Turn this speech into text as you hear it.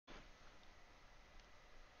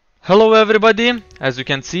Hello everybody, as you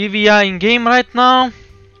can see we are in game right now.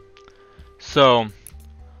 So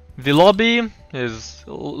the lobby is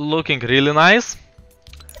looking really nice.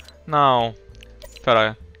 Now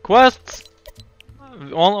for quests,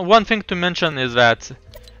 one thing to mention is that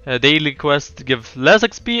daily quests give less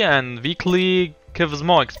XP and weekly gives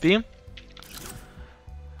more XP.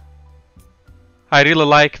 I really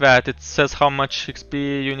like that it says how much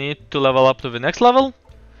XP you need to level up to the next level.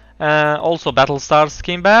 Also battle stars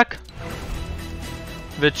came back,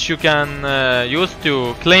 which you can use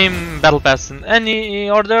to claim battle pass in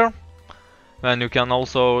any order. Then you can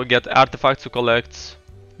also get artifacts to collect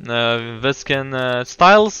Viskin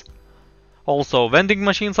styles. Also vending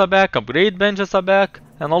machines are back, upgrade benches are back,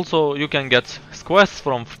 and also you can get quests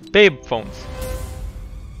from pay phones.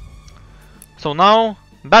 So now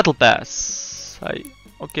battle pass.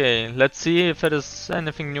 Okay, let's see if there is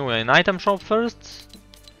anything new in item shop first.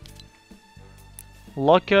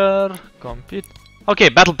 Locker, compete. Okay,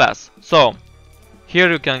 battle pass. So here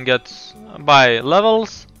you can get buy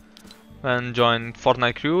levels and join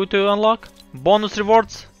Fortnite crew to unlock bonus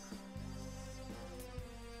rewards.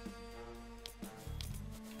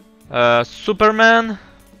 Superman.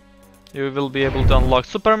 You will be able to unlock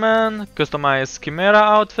Superman, customize Chimera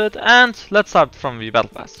outfit, and let's start from the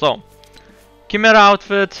battle pass. So Chimera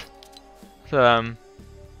outfit, a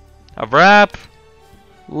wrap,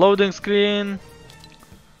 loading screen,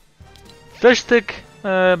 fish stick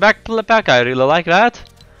backpack, I really like that.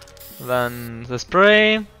 Then the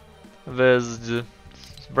spray with the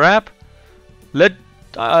wrap.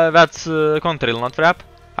 That's contrail, not wrap.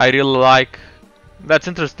 I really like. That's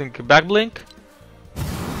interesting. Back blink.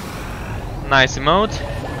 Nice emote.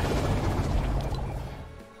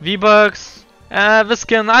 V-Bucks. The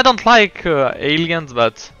skin. I don't like aliens,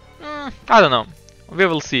 but I don't know. We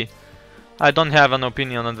will see. I don't have an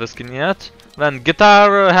opinion on the skin yet. Then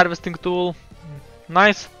guitar harvesting tool.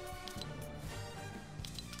 Nice.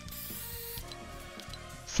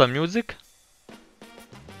 Some music.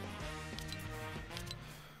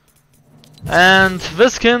 And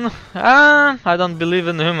this skin, I don't believe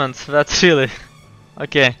in humans, that's really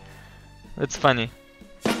okay, it's funny.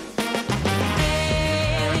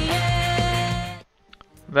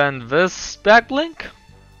 Then this back blink.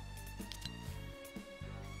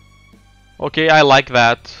 Okay, I like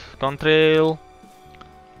that. Contrail.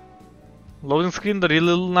 Loading screen,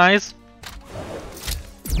 really nice.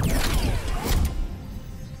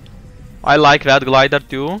 I like that glider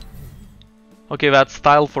too. Okay, that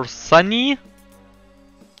style for Sunny.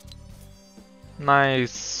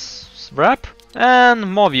 Nice wrap. And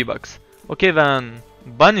more V-Bucks. Okay, then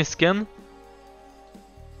bunny skin.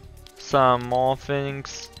 Some more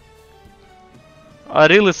things. A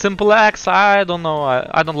really simple axe, I don't know,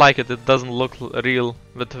 I don't like it. It doesn't look real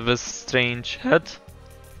with this strange head.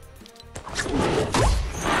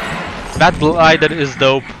 That glider is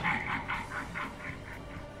dope.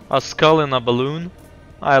 A skull in a balloon.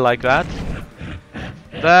 I like that.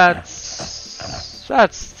 That's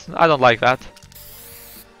I don't like that.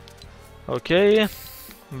 Okay,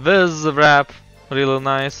 this wrap really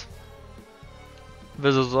nice.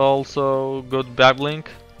 This is also good back blink.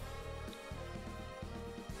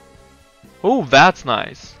 Oh, that's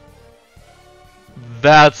nice.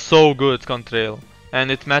 That's so good, Contrail, and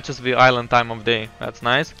it matches the island time of day. That's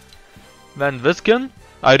nice. Then Viskin,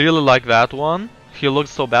 I really like that one. He looks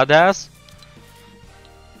so badass.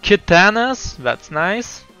 Kitanas, that's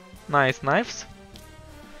nice. Nice knives.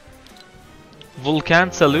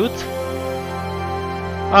 Vulcan salute.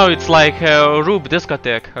 Oh, it's like a Rube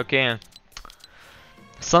discotheque. Okay.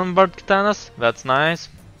 Sunbird katanas, that's nice.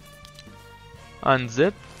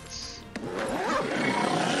 Unzipped.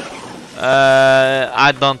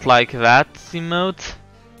 I don't like that emote.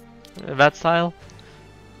 That style.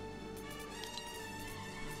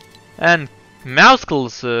 And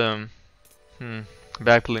Mousecles.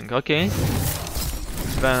 Backlink, okay.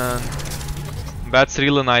 Then that's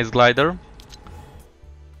really nice glider.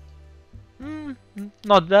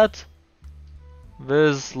 Not bad.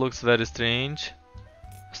 This looks very strange.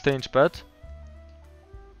 Strange pet.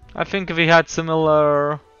 I think we had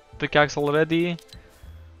similar pickaxe already.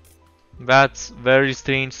 That's very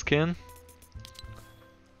strange skin.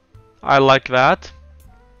 I like that.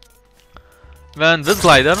 Then this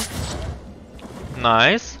glider.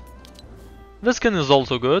 Nice. This skin is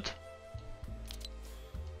also good.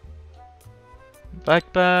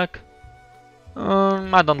 Backpack.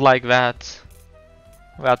 I don't like that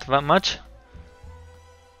much.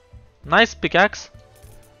 Nice pickaxe.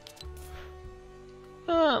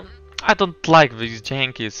 I don't like these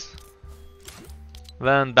jankies.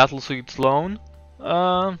 Then Battlesuit Sloan.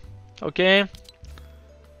 Okay.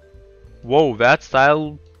 Whoa, that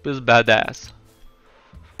style is badass.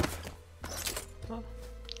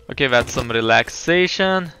 Okay, that's some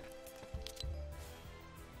relaxation.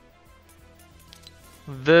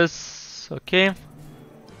 This, okay.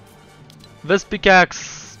 This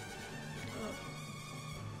pickaxe,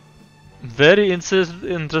 very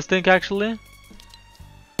interesting actually.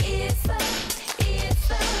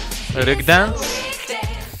 Rig dance.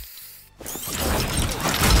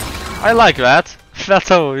 I like that. That's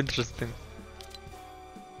so interesting.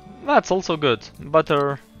 That's also good.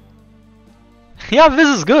 Butter. Yeah, this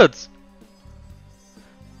is good.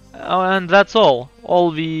 Oh, and that's all.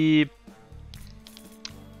 All the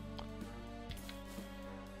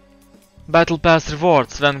Battle Pass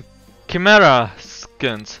rewards. Then Chimera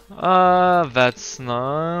skins. That's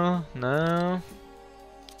no.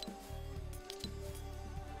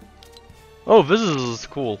 Oh, this is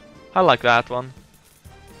cool. I like that one.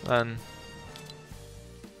 Then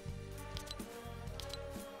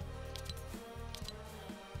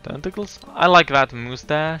tentacles. I like that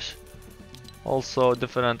mustache. Also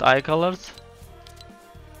different eye colors.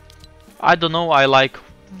 I don't know. I like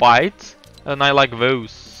white, and I like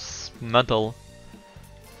those metal.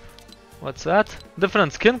 What's that?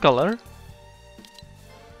 Different skin color.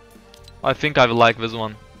 I think I will like this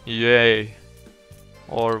one. Yay!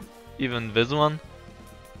 Or even this one.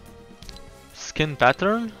 Skin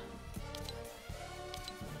pattern.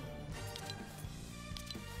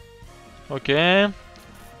 Okay.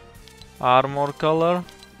 Armor color.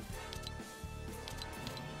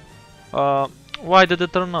 Why did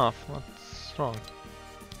it turn off? What's wrong?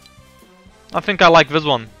 I think I like this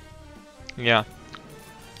one. Yeah.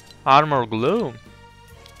 Armor glue.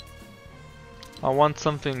 I want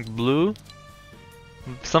something blue.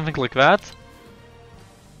 Something like that.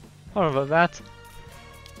 How about that?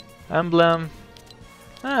 Emblem.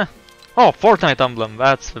 Oh, Fortnite emblem.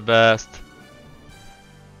 That's the best.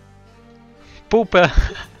 Poop.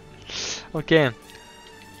 Okay.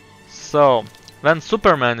 So, when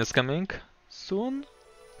Superman is coming soon,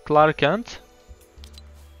 Clark Kent,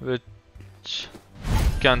 which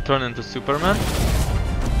can turn into Superman.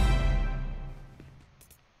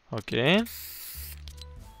 Okay.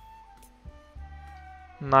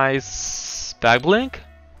 Nice back blink.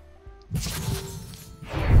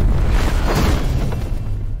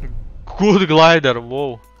 Good glider,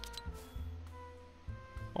 whoa.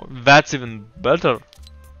 Oh, that's even better.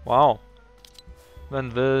 Wow. Then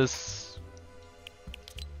this.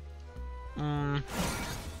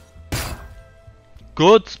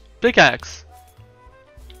 Good pickaxe.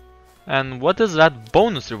 And what is that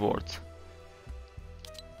bonus reward?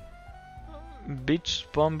 Beach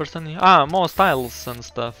bombers and more styles and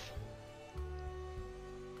stuff.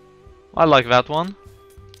 I like that one.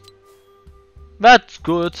 That's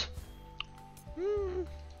good.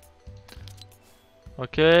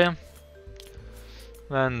 Okay.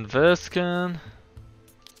 Then this skin.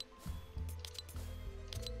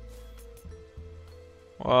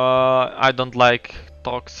 I don't like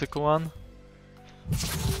toxic one.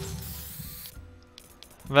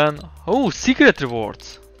 Then secret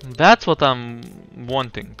rewards. That's what I'm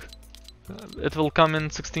wanting. It will come in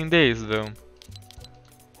 16 days though.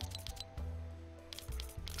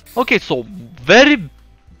 Okay, so very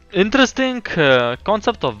interesting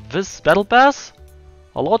concept of this battle pass.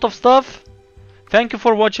 A lot of stuff. Thank you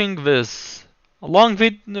for watching this long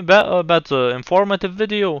but informative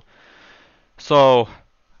video. So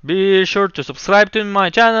be sure to subscribe to my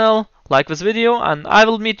channel, like this video, and I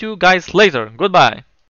will meet you guys later. Goodbye.